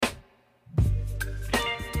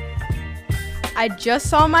I just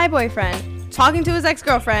saw my boyfriend talking to his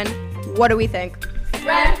ex-girlfriend. What do we think?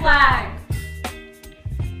 Red flag!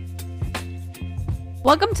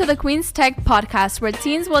 Welcome to the Queen's Tech podcast, where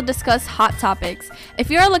teens will discuss hot topics. If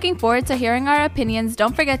you are looking forward to hearing our opinions,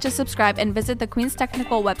 don't forget to subscribe and visit the Queen's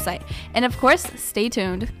Technical website. And of course, stay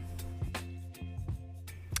tuned.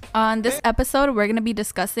 On this episode, we're going to be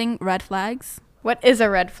discussing red flags. What is a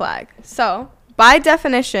red flag? So, by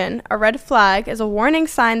definition, a red flag is a warning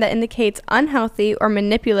sign that indicates unhealthy or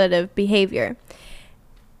manipulative behavior.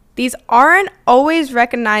 These aren't always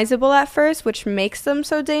recognizable at first, which makes them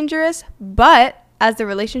so dangerous, but as the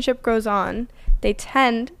relationship grows on, they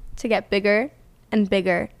tend to get bigger and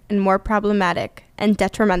bigger and more problematic and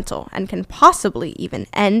detrimental and can possibly even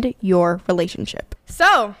end your relationship.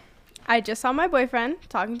 So, I just saw my boyfriend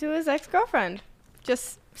talking to his ex-girlfriend,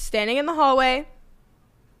 just standing in the hallway,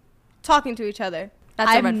 talking to each other. That's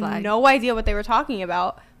a red flag. I have no idea what they were talking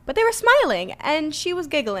about, but they were smiling and she was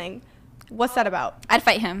giggling. What's that about? I'd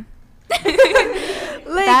fight him.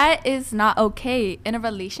 That is not okay. In a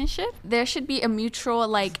relationship, there should be a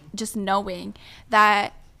mutual, just knowing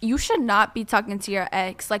that you should not be talking to your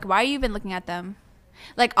ex. Why are you even looking at them?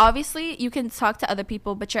 Obviously, you can talk to other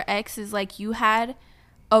people, but your ex is you had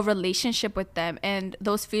a relationship with them, and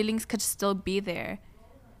those feelings could still be there.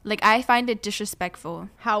 I find it disrespectful.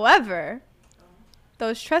 However,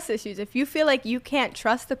 those trust issues, if you feel like you can't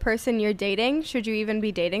trust the person you're dating, should you even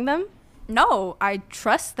be dating them? No, I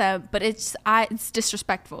trust them, but it's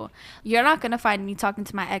disrespectful. You're not going to find me talking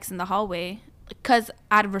to my ex in the hallway because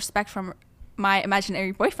out of respect from my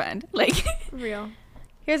imaginary boyfriend. Real.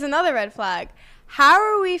 Here's another red flag. How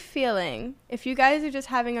are we feeling if you guys are just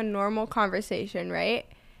having a normal conversation, right?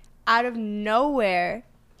 Out of nowhere,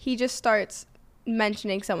 he just starts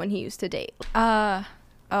mentioning someone he used to date.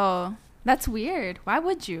 Oh, that's weird. Why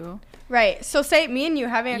would you? Right. So say me and you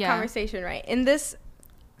having a conversation, right? In this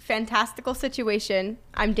fantastical situation,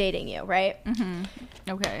 I'm dating you, right? Mm-hmm.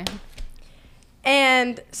 Okay.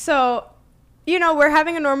 And so, we're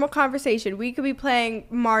having a normal conversation. We could be playing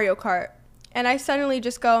Mario Kart, and I suddenly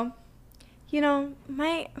just go,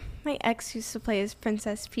 my ex used to play as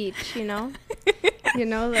Princess Peach,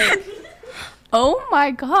 Oh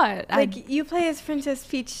my God. You play as Princess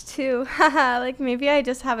Peach too. Maybe I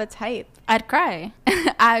just have a type. I'd cry.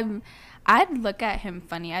 I'd look at him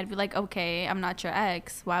funny. I'd be like, okay, I'm not your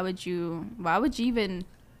ex. Why would you even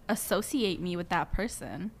associate me with that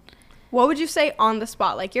person? What would you say on the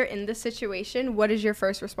spot? You're in this situation. What is your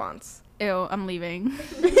first response? Ew, I'm leaving.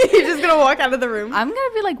 You're just going to walk out of the room? I'm going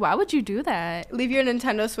to be like, why would you do that? Leave your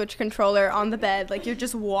Nintendo Switch controller on the bed. You're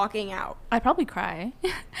just walking out. I'd probably cry.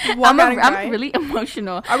 I'm really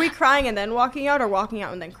emotional. Are we crying and then walking out or walking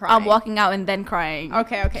out and then crying? I'm walking out and then crying.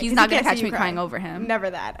 Okay. He's not going to catch me crying over him.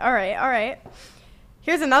 Never that. All right.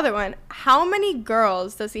 Here's another one. How many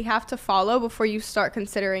girls does he have to follow before you start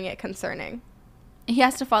considering it concerning? He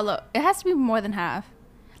has to follow. It has to be more than half.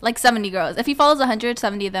 70 girls. If he follows 100,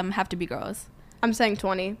 70 of them have to be girls. I'm saying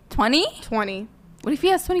 20. 20? 20. What if he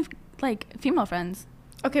has 20, female friends?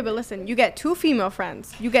 Okay, but listen. You get 2 female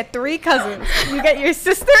friends. You get 3 cousins. You get your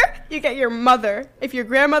sister. You get your mother. If your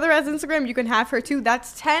grandmother has Instagram, you can have her too.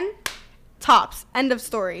 That's 10 tops. End of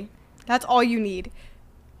story. That's all you need.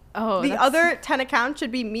 Oh, the other 10 accounts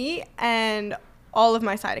should be me and all of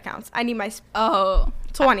my side accounts. I need my...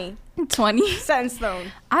 20. 20? Set in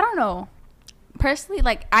stone. I don't know. Personally,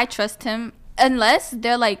 I trust him unless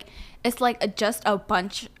they're it's just a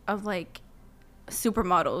bunch of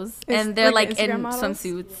supermodels and they're in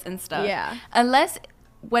swimsuits and stuff. Yeah. Unless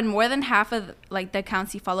when more than half of the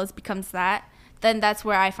accounts he follows becomes that, then that's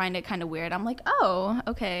where I find it kind of weird. I'm like, oh,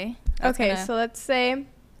 okay. So let's say.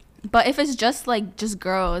 But if it's just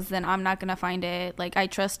girls, then I'm not gonna find it. I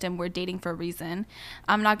trust him. We're dating for a reason.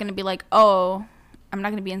 I'm not gonna be I'm not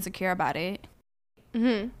gonna be insecure about it.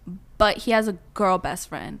 Mm-hmm. But he has a girl best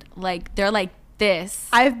friend. They're this.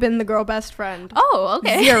 I've been the girl best friend. Oh,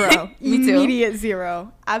 okay. 0. Me too. Immediate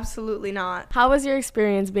 0. Absolutely not. How was your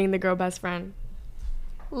experience being the girl best friend?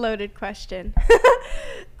 Loaded question.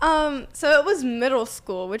 So it was middle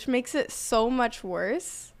school, which makes it so much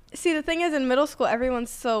worse. See, the thing is, in middle school, everyone's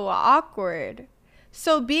so awkward.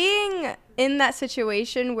 So being in that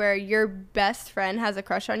situation where your best friend has a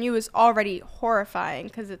crush on you is already horrifying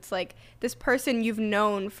because it's this person you've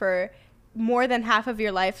known for more than half of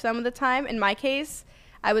your life some of the time. In my case,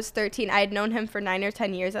 I was 13. I had known him for 9 or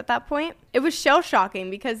 10 years at that point. It was shell-shocking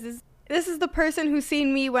because this is the person who's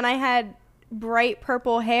seen me when I had bright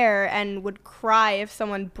purple hair and would cry if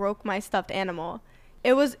someone broke my stuffed animal.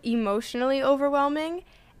 It was emotionally overwhelming,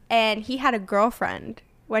 and he had a girlfriend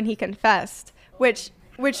when he confessed, which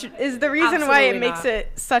which is the reason why it Absolutely makes not.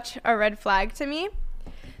 it such a red flag to me.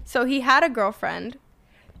 So he had a girlfriend,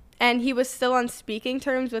 and he was still on speaking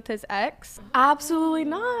terms with his ex Absolutely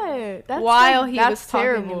not. That's while like, he that's was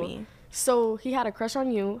terrible. talking to me. So he had a crush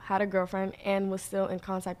on you, had a girlfriend, and was still in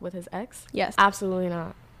contact with his ex? Yes. Absolutely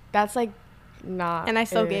not. That's like not. And I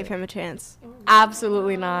still it. gave him a chance.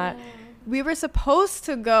 Absolutely not. We were supposed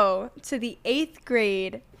to go to the 8th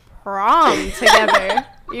grade prom together.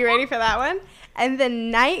 You ready for that one? And the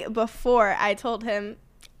night before, I told him,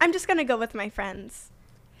 I'm just going to go with my friends.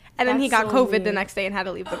 And then he got That's so COVID the mean. next day and had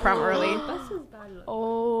to leave the prom early.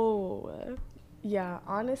 Oh, yeah.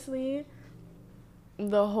 Honestly,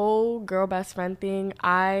 the whole girl best friend thing,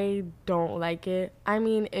 I don't like it. I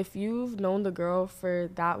mean, if you've known the girl for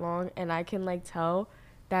that long and I can like tell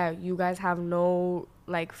that you guys have no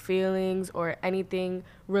like feelings or anything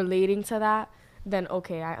relating to that, then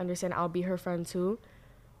okay, I understand. I'll be her friend too.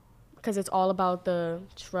 Because it's all about the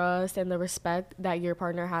trust and the respect that your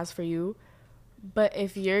partner has for you. But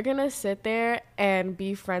if you're gonna sit there and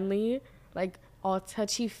be friendly, like all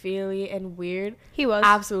touchy-feely and weird, He was.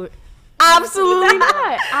 absolutely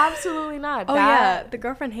not. Absolutely not. Oh, yeah. The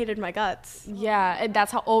girlfriend hated my guts. Yeah, and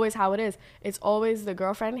that's always how it is. It's always the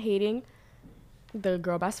girlfriend hating the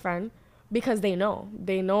girl best friend because they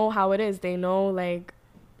know how it is. They know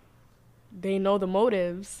the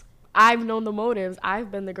motives. I've known the motives. I've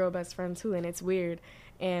been the girl best friend too, and it's weird,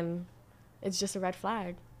 and it's just a red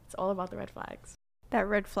flag. It's all about the red flags. That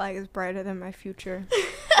red flag is brighter than my future.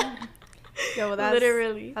 Yo, well,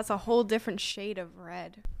 Literally. That's a whole different shade of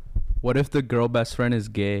red. What if the girl best friend is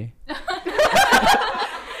gay? All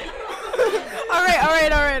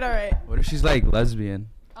right. What if she's like lesbian?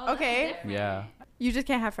 Okay. Yeah. You just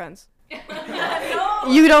can't have friends.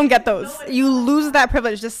 You don't get those. You lose that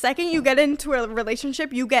privilege. The second you get into a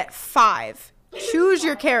relationship, you get 5. Choose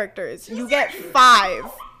your characters. You get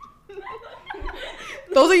 5.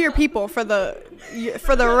 Those are your people for the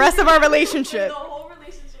rest of our relationship.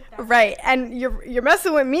 Right. And you're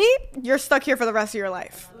messing with me, you're stuck here for the rest of your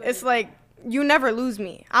life. It's like you never lose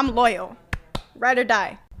me. I'm loyal. Ride or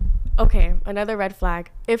die. Okay, another red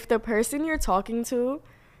flag. If the person you're talking to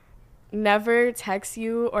never texts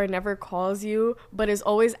you or never calls you, but is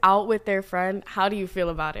always out with their friend, how do you feel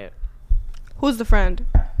about it? Who's the friend?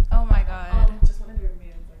 Oh my god.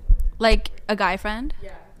 Like a guy friend?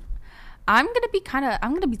 Yeah. I'm gonna be tight.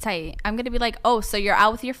 I'm gonna be like, oh, so you're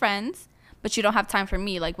out with your friends, but you don't have time for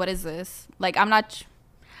me. Like, what is this? Like, I'm not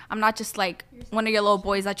just like one of your little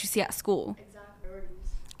boys that you see at school.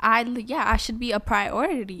 I should be a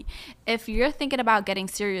priority. If you're thinking about getting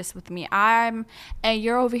serious with me, and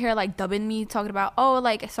you're over here like dubbing me, talking about, oh,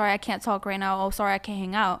 like, sorry, I can't talk right now. Oh, sorry, I can't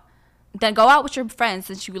hang out. Then go out with your friends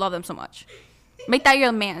since you love them so much. Make that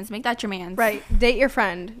your man's. Make that your man's. Right. Date your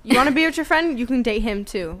friend. You want to be with your friend? You can date him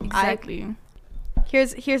too. Exactly.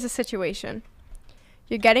 Here's a situation.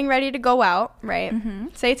 You're getting ready to go out, right? Mm-hmm.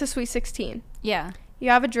 Say it's a Sweet 16. Yeah. You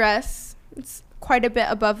have a dress. It's quite a bit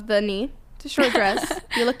above the knee. It's a short dress.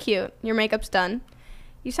 You look cute. Your makeup's done.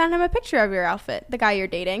 You send him a picture of your outfit, the guy you're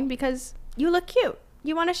dating, because you look cute.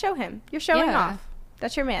 You want to show him. You're showing Yeah. off.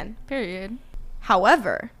 That's your man. Period.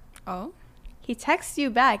 However, Oh. he texts you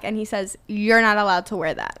back and he says, you're not allowed to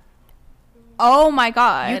wear that. Oh my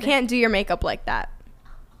god. You can't do your makeup like that.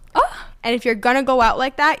 Oh. And if you're going to go out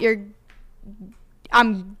like that,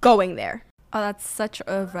 I'm going there. Oh, that's such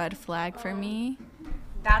a red flag for me.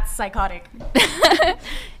 That's psychotic.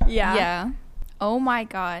 Yeah. Oh my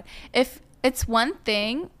god. If it's one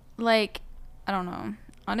thing, like, I don't know.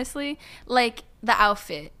 Honestly, like the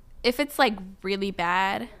outfit. If it's like really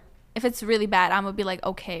bad, I'm gonna be like,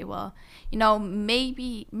 okay, well,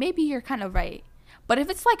 maybe you're kind of right. But if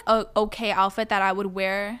it's like a okay outfit that I would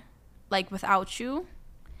wear like without you,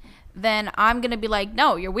 then I'm gonna be like,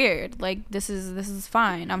 no, you're weird. Like, this is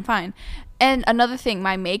fine. I'm fine. And another thing,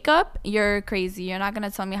 my makeup, you're crazy. You're not gonna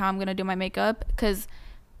tell me how I'm gonna do my makeup, because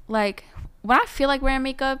like when I feel like wearing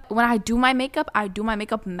makeup, when I do my makeup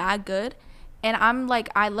mad good. And I'm like,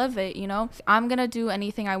 I love it, I'm gonna do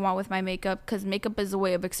anything I want with my makeup, because makeup is a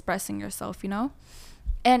way of expressing yourself,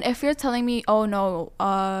 And if you're telling me, oh no,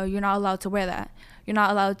 you're not allowed to wear that, you're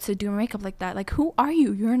not allowed to do makeup like that, like, who are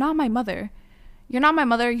you? You're not my mother. You're not my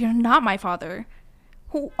mother. You're not my father.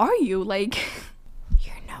 Who are you? Like,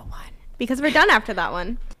 You're no one. Because we're done after that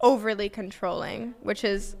one. Overly controlling, which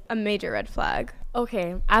is a major red flag.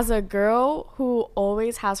 Okay, as a girl who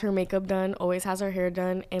always has her makeup done, always has her hair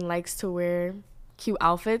done, and likes to wear cute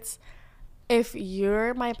outfits, if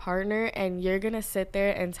you're my partner and you're gonna sit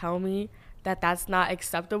there and tell me that that's not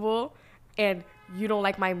acceptable and you don't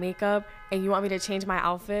like my makeup and you want me to change my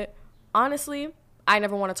outfit, honestly, I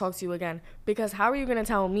never want to talk to you again. Because how are you going to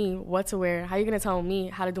tell me what to wear? How are you going to tell me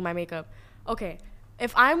how to do my makeup? Okay,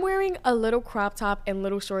 if I'm wearing a little crop top and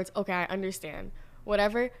little shorts, okay, I understand.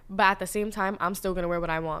 Whatever. But at the same time, I'm still going to wear what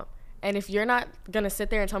I want. And if you're not going to sit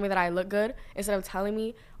there and tell me that I look good, instead of telling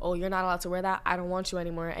me, oh, you're not allowed to wear that, I don't want you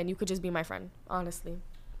anymore. And you could just be my friend, honestly.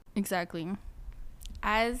 Exactly.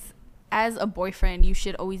 As a boyfriend, you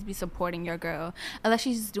should always be supporting your girl, unless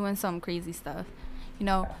she's doing some crazy stuff, you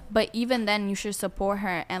know. But even then, you should support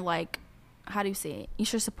her and, like, how do you say it? You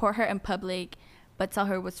should support her in public, but tell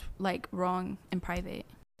her what's, like, wrong in private.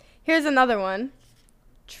 Here's another one.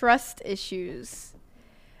 Trust issues.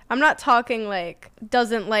 I'm not talking like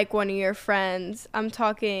doesn't like one of your friends. I'm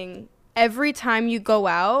talking every time you go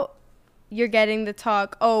out, you're getting the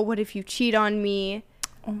talk, oh, what if you cheat on me?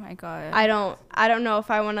 Oh my God. I don't know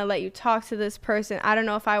if I want to let you talk to this person. I don't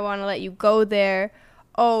know if I want to let you go there.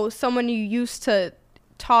 Oh, someone you used to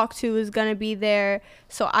talk to is going to be there.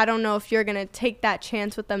 So I don't know if you're going to take that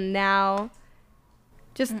chance with them now.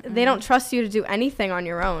 Just they don't trust you to do anything on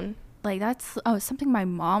your own. Like, that's something my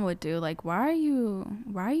mom would do. Like, why are you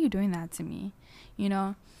doing that to me? You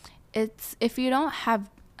know, it's, if you don't have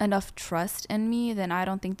enough trust in me, then I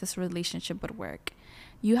don't think this relationship would work.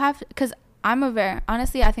 You have, because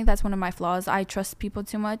honestly, I think that's one of my flaws. I trust people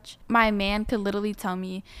too much. My man could literally tell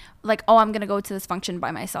me, like, oh, I'm going to go to this function by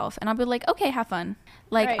myself. And I'll be like, okay, have fun.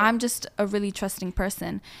 Like, Right. I'm just a really trusting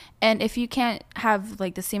person. And if you can't have,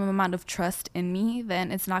 like, the same amount of trust in me,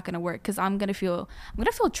 then it's not going to work. Because I'm going to feel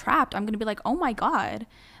trapped. I'm going to be like, oh, my God.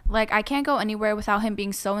 Like, I can't go anywhere without him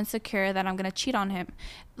being so insecure that I'm going to cheat on him.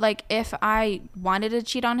 Like, if I wanted to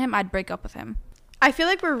cheat on him, I'd break up with him. I feel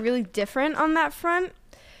like we're really different on that front.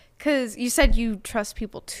 Because you said you trust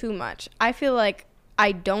people too much. I feel like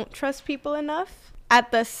I don't trust people enough.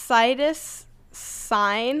 At the slightest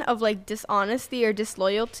sign of, like, dishonesty or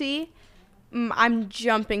disloyalty, I'm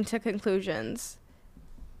jumping to conclusions.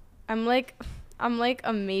 I'm like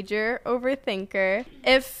a major overthinker.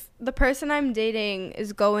 If the person I'm dating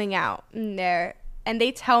is going out and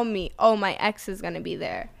they tell me, oh, my ex is going to be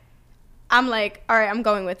there, I'm like, all right, I'm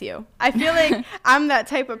going with you. I feel like I'm that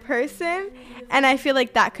type of person, and I feel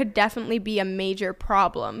like that could definitely be a major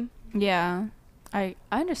problem. Yeah, I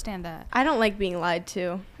understand that. I don't like being lied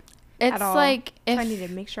to. It's at all. like, So if I need to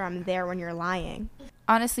make sure I'm there when you're lying.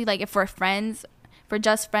 honestly, like, if we're friends, if we're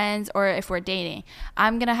just friends, or if we're dating,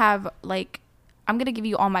 I'm gonna give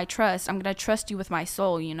you all my trust. I'm gonna trust you with my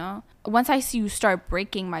soul, you know? Once I see you start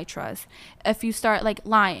breaking my trust, if you start, like,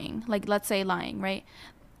 lying, like, let's say lying, right?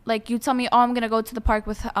 Like, you tell me, oh, I'm gonna go to the park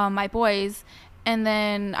with my boys, and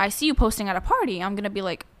then I see you posting at a party. I'm gonna be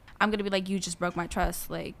like, you just broke my trust.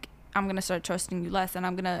 Like, I'm gonna start trusting you less, and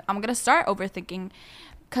I'm gonna start overthinking,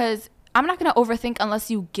 because I'm not gonna overthink unless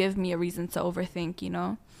you give me a reason to overthink. You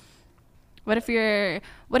know? What if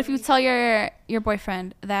you tell your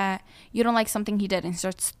boyfriend that you don't like something he did and he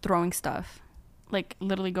starts throwing stuff, like,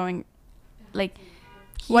 literally going, like,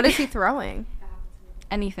 What is he throwing?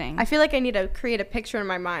 anything? I feel like I need to create a picture in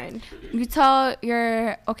my mind. You tell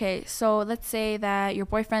okay, so let's say that your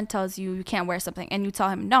boyfriend tells you you can't wear something, and you tell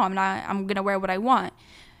him, no, I'm not, I'm gonna wear what I want.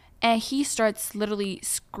 And he starts literally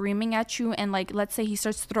screaming at you, and, like, let's say he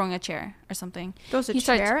starts throwing a chair or something. Throws a He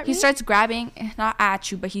chair at He me? starts grabbing, not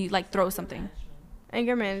at you, but he, like, throws something.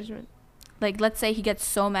 Anger management. Like, let's say he gets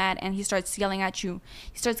so mad and he starts yelling at you.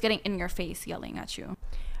 He starts getting in your face, yelling at you.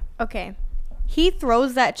 Okay. He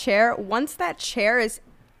throws that chair. Once that chair is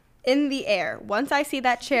in the air, once I see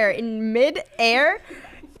that chair in mid-air,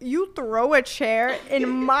 you throw a chair in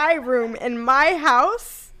my room, in my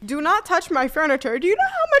house. Do not touch my furniture. Do you know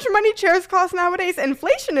how much money chairs cost nowadays?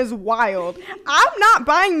 Inflation is wild. I'm not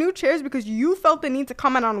buying new chairs because you felt the need to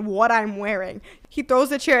comment on what I'm wearing. He throws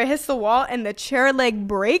the chair, it hits the wall, and the chair leg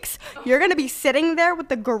breaks. You're going to be sitting there with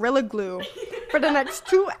the Gorilla Glue for the next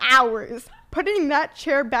 2 hours, putting that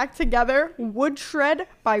chair back together, wood shred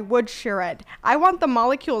by wood shred. I want the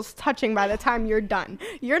molecules touching by the time you're done.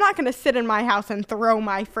 You're not going to sit in my house and throw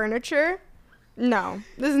my furniture. No,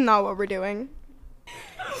 this is not what we're doing.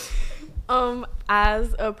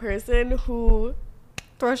 As a person who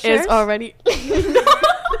Throw chairs? is already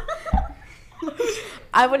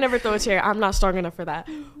I would never throw a chair. I'm not strong enough for that.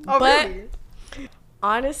 Oh, but really?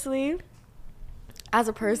 honestly, as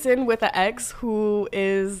a person with an ex who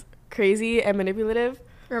is crazy and manipulative,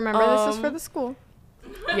 Remember, this is for the school.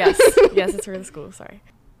 yes, it's for the school. Sorry.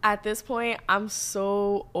 At this point, I'm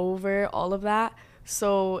so over all of that.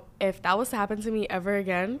 So if that was to happen to me ever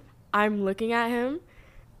again, I'm looking at him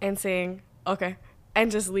and saying, okay, and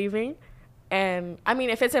just leaving. And I mean,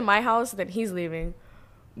 if it's in my house, then he's leaving.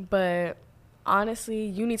 But honestly,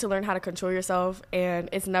 you need to learn how to control yourself, and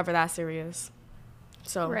it's never that serious.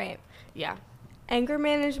 So Right. yeah. Anger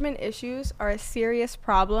management issues are a serious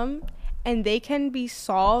problem, and they can be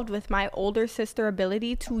solved with my older sister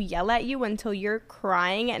ability to yell at you until you're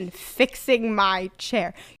crying and fixing my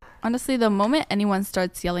chair. Honestly, the moment anyone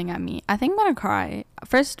starts yelling at me, I think I'm gonna cry.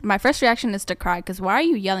 My first reaction is to cry, because why are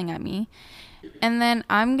you yelling at me? And then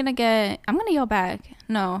I'm gonna yell back.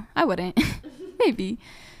 No, I wouldn't. Maybe.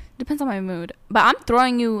 Depends on my mood. But I'm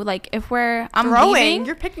throwing you, like, I'm Throwing? leaving.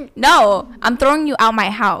 You're picking. No, I'm throwing you out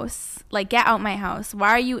my house. Like, get out my house. Why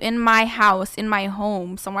are you in my house, in my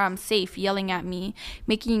home, somewhere I'm safe, yelling at me,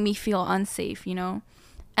 making me feel unsafe, you know?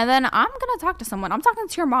 And then I'm gonna talk to someone. I'm talking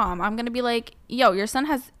to your mom. I'm gonna be like, yo, your son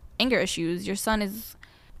has anger issues.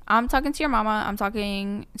 I'm talking to your mama. I'm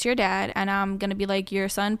talking to your dad. And I'm gonna be like, your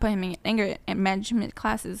son put him in anger management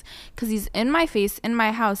classes because he's in my face, in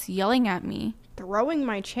my house, yelling at me. Throwing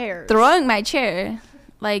my chair. Throwing my chair.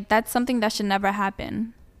 Like, that's something that should never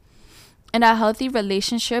happen. In a healthy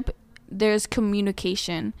relationship, there's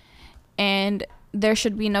communication, and there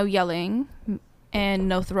should be no yelling and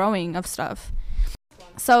no throwing of stuff.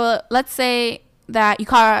 So let's say that you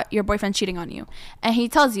caught your boyfriend cheating on you, and he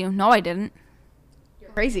tells you, no, I didn't.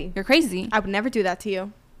 Crazy. You're crazy. I would never do that to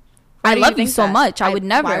you. I do you love you think so that? much. I would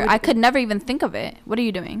never. why would I you- could never even think of it. What are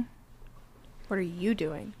you doing? What are you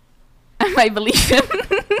doing? I might believe him.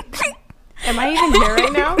 Am I even here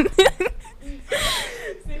right now?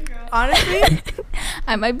 Honestly,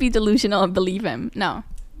 I might be delusional and believe him. No.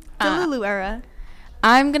 Delulu era.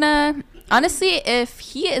 I'm gonna, honestly, if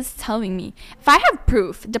he is telling me, if I have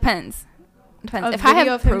proof, depends. A If I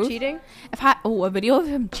video have of him proof, cheating? a video of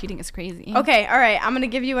him cheating is crazy. Okay, all right. I'm gonna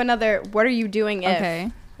give you another. What are you doing if?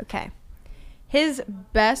 Okay. Okay. His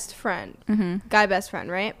best friend, Mm-hmm. guy best friend,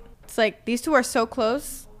 right? It's like these two are so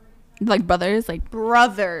close, Like brothers, like,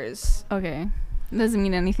 brothers. okay. Doesn't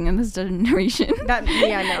mean anything in this generation. That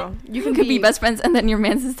yeah, no. You You could be best friends and then your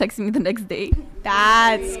man's is texting me the next day.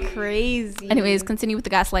 That's crazy. Anyways, continue with the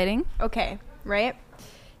gaslighting. Okay, right?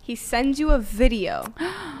 He sends you a video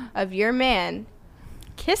of your man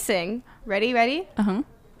kissing. Ready? Uh-huh.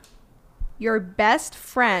 Your best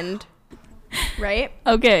friend, right?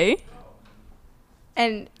 Okay.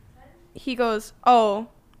 And he goes, "Oh,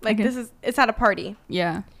 like Okay. it's at a party."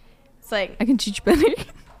 Yeah. It's like, I can teach better.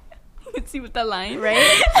 Let's see with that line.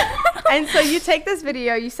 right? And so you take this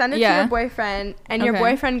video, you send it to Yeah. your boyfriend, and your Okay.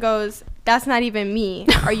 boyfriend goes, "That's not even me.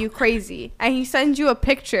 Are you crazy?" And he sends you a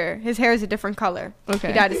picture. His hair is a different color. Okay.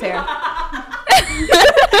 He dyed his hair.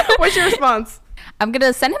 What's your response? I'm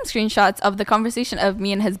gonna send him screenshots of the conversation of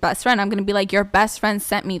me and his best friend. I'm gonna be like, your best friend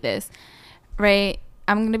sent me this, right?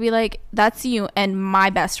 I'm gonna be like, that's you and my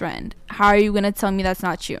best friend. How are you gonna tell me that's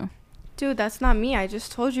not you? Dude, that's not me. I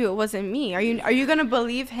just told you it wasn't me. Are you gonna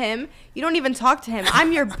believe him? You don't even talk to him.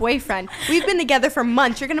 I'm your boyfriend. We've been together for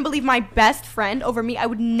months. You're gonna believe my best friend over me? I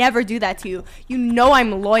would never do that to you. You know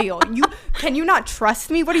I'm loyal. Can you not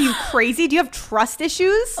trust me? What are you, crazy? Do you have trust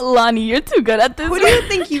issues? Lonnie, you're too good at this. Who do you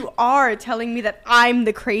think you are, telling me that I'm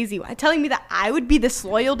the crazy one? Telling me that I would be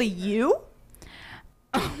disloyal to you?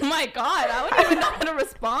 Oh my god, I wouldn't even know how to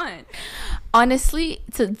respond. Honestly,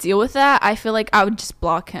 to deal with that, I feel like I would just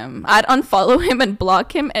block him. I'd unfollow him and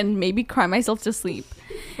block him and maybe cry myself to sleep.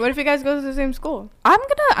 What if you guys go to the same school? I'm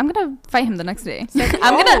gonna fight him the next day. Like,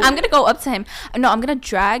 I'm gonna go up to him. No, I'm gonna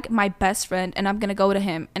drag my best friend and I'm gonna go to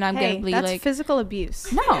him and I'm Hey, gonna be that's like, physical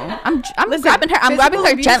abuse. no, I'm Listen, grabbing her. I'm grabbing physical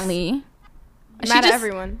her abuse- gently. I'm She mad at just-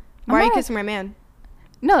 everyone. I'm Why are you mad. kissing my man?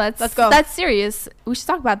 No, Let's go. That's serious. We should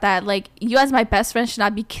talk about that. Like, you as my best friend should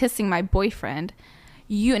not be kissing my boyfriend.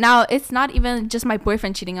 Now it's not even just my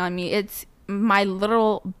boyfriend cheating on me. It's my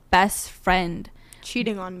literal best friend.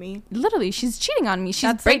 Cheating on me. Literally, she's cheating on me. She's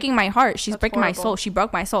That's breaking my heart. She's that's breaking my horrible. soul. She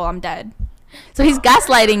broke my soul. I'm dead. So he's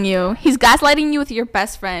gaslighting you. He's gaslighting you with your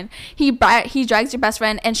best friend. He drags your best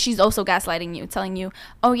friend, and she's also gaslighting you, telling you,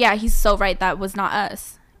 "Oh yeah, he's so right. That was not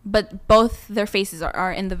us." But both their faces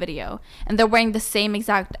are in the video, and they're wearing the same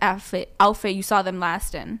exact outfit you saw them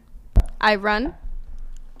last in. I run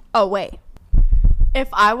away. If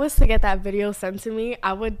I was to get that video sent to me,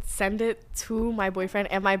 I would send it to my boyfriend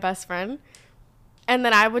and my best friend. And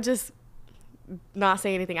then I would just not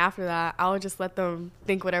say anything after that. I would just let them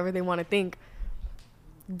think whatever they want to think.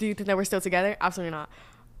 Do you think that we're still together? Absolutely not.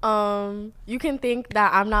 You can think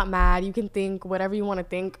that I'm not mad. You can think whatever you want to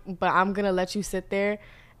think, but I'm going to let you sit there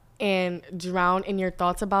and drown in your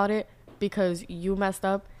thoughts about it because you messed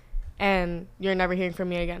up and you're never hearing from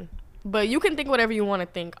me again. But you can think whatever you want to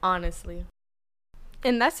think, honestly.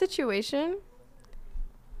 In that situation,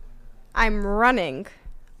 I'm running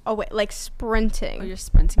away, like sprinting. Oh, you're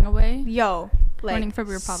sprinting away. Yo, like Running from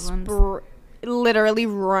your problems. literally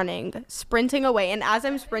running, sprinting away. And as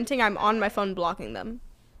I'm sprinting, I'm on my phone blocking them.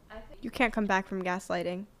 You can't come back from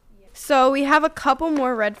gaslighting. So we have a couple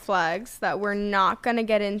more red flags that we're not going to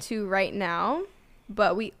get into right now,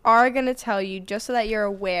 but we are going to tell you just so that you're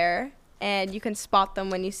aware and you can spot them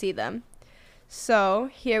when you see them. So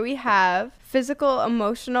here we have physical,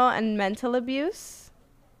 emotional, and mental abuse,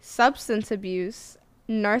 substance abuse,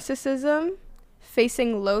 narcissism,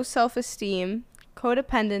 facing low self-esteem,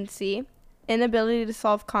 codependency, inability to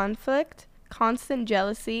solve conflict, constant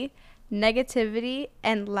jealousy, negativity,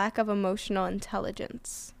 and lack of emotional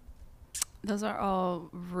intelligence. Those are all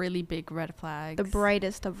really big red flags. The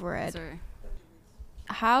brightest of red.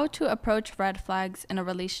 How to approach red flags in a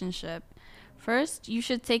relationship. First, you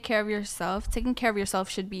should take care of yourself. Taking care of yourself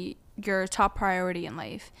should be your top priority in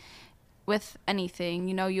life. With anything,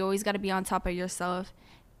 you know, you always got to be on top of yourself.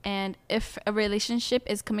 And if a relationship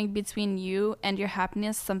is coming between you and your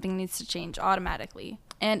happiness, something needs to change automatically.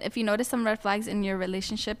 And if you notice some red flags in your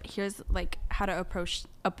relationship, here's like how to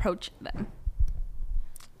approach them.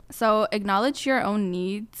 So acknowledge your own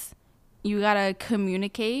needs. You gotta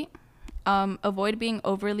communicate. Avoid being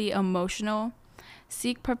overly emotional.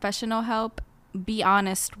 Seek professional help. Be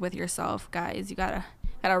honest with yourself, guys. You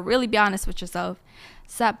gotta really be honest with yourself.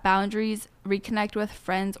 Set boundaries. Reconnect with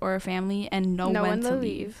friends or family, and know when to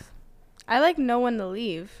leave. I like know when to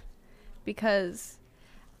leave because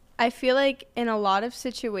I feel like in a lot of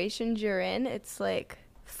situations you're in, it's like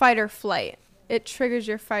fight or flight. It triggers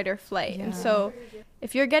your fight or flight. Yeah. And so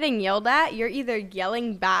if you're getting yelled at, you're either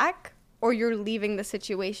yelling back or you're leaving the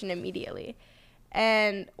situation immediately.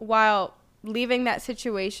 And while leaving that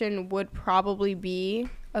situation would probably be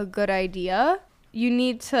a good idea, you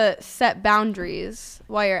need to set boundaries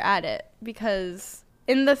while you're at it, because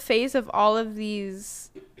in the face of all of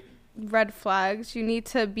these red flags, you need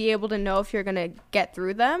to be able to know if you're going to get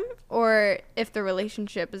through them or if the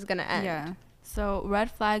relationship is going to end. Yeah. So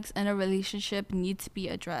red flags in a relationship need to be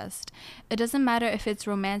addressed. It doesn't matter if it's a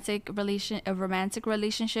romantic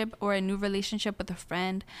relationship or a new relationship with a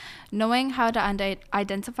friend. Knowing how to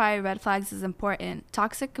identify red flags is important.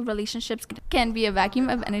 Toxic relationships can be a vacuum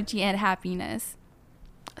of energy and happiness.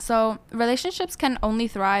 So relationships can only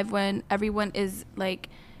thrive when everyone is like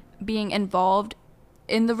being involved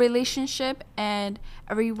in the relationship and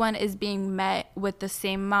everyone is being met with the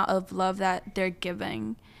same amount of love that they're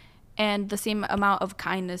giving and the same amount of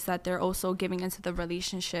kindness that they're also giving into the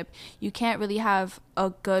relationship. You can't really have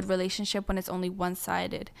a good relationship when it's only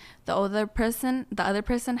one-sided. The other person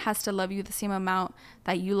has to love you the same amount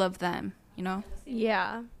that you love them, you know?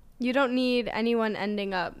 Yeah. You don't need anyone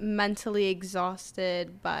ending up mentally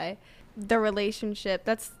exhausted by the relationship.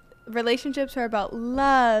 Relationships are about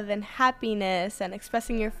love and happiness and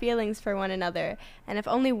expressing your feelings for one another. And if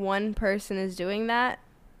only one person is doing that,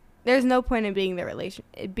 there's no point in being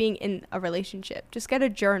in a relationship. Just get a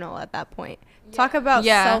journal at that point. Yeah. Talk about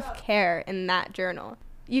self-care in that journal.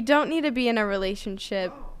 You don't need to be in a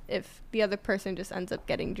relationship if the other person just ends up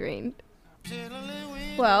getting drained.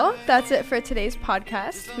 Well, that's it for today's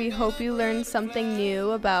podcast. We hope you learned something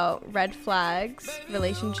new about red flags,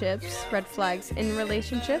 relationships, red flags in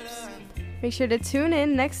relationships. Make sure to tune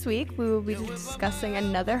in next week. We will be discussing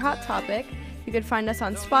another hot topic. You can find us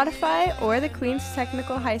on Spotify or the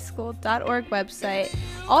QueensTechnicalHighSchool.org website.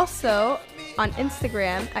 Also on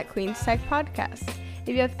Instagram at Queens Tech Podcast.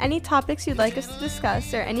 If you have any topics you'd like us to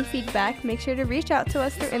discuss or any feedback, make sure to reach out to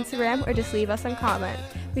us through Instagram or just leave us a comment.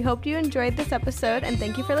 We hope you enjoyed this episode and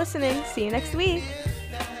thank you for listening. See you next week.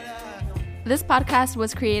 This podcast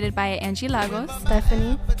was created by Angie Lagos,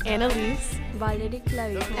 Stephanie, Annalise, Valerie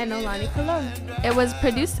Clavijo, and Olani Colon. It was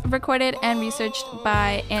produced, recorded, and researched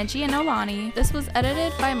by Angie and Olani. This was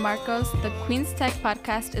edited by Marcos. The Queens Tech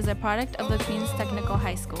Podcast is a product of the Queens Technical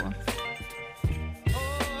High School.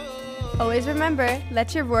 Always remember,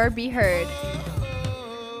 let your roar be heard.